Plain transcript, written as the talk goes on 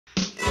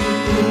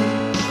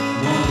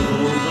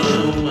Moreover,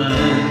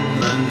 when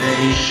the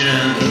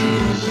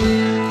nations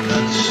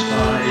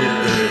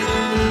conspired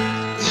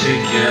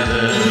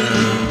together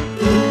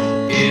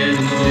in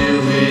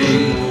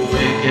doing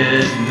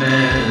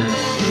wickedness,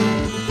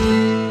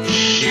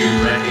 she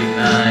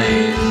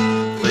recognized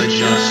the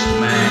just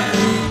man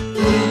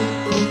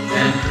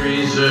and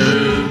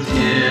preserved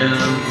him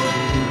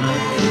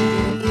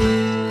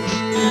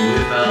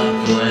without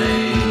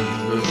blame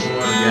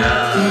before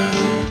God,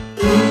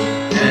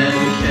 and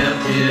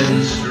kept him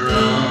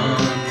strong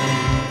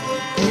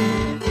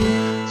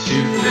to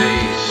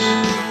face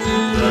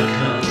the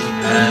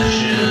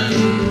compassion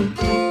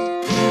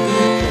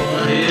for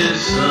his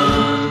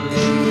son.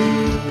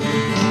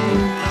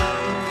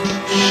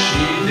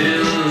 She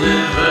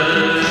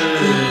delivered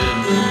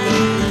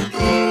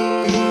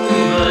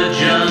the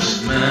just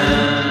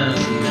man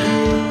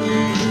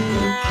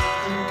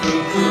who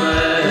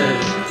fled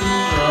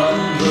from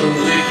the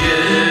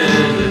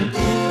wicked,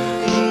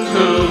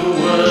 who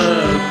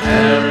were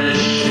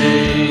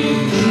perishing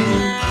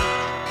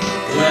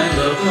when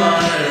the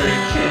fire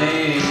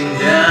came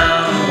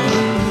down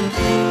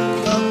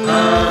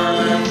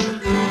upon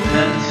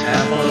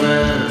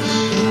Pentapolis,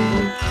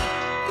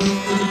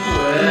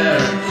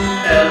 where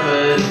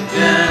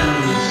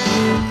evidence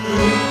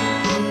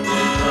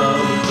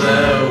of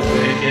their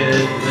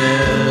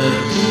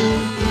wickedness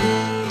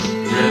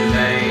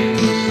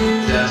remains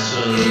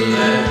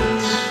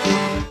desolate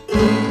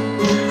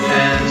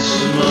and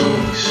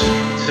smokes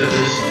to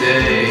this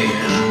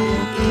day.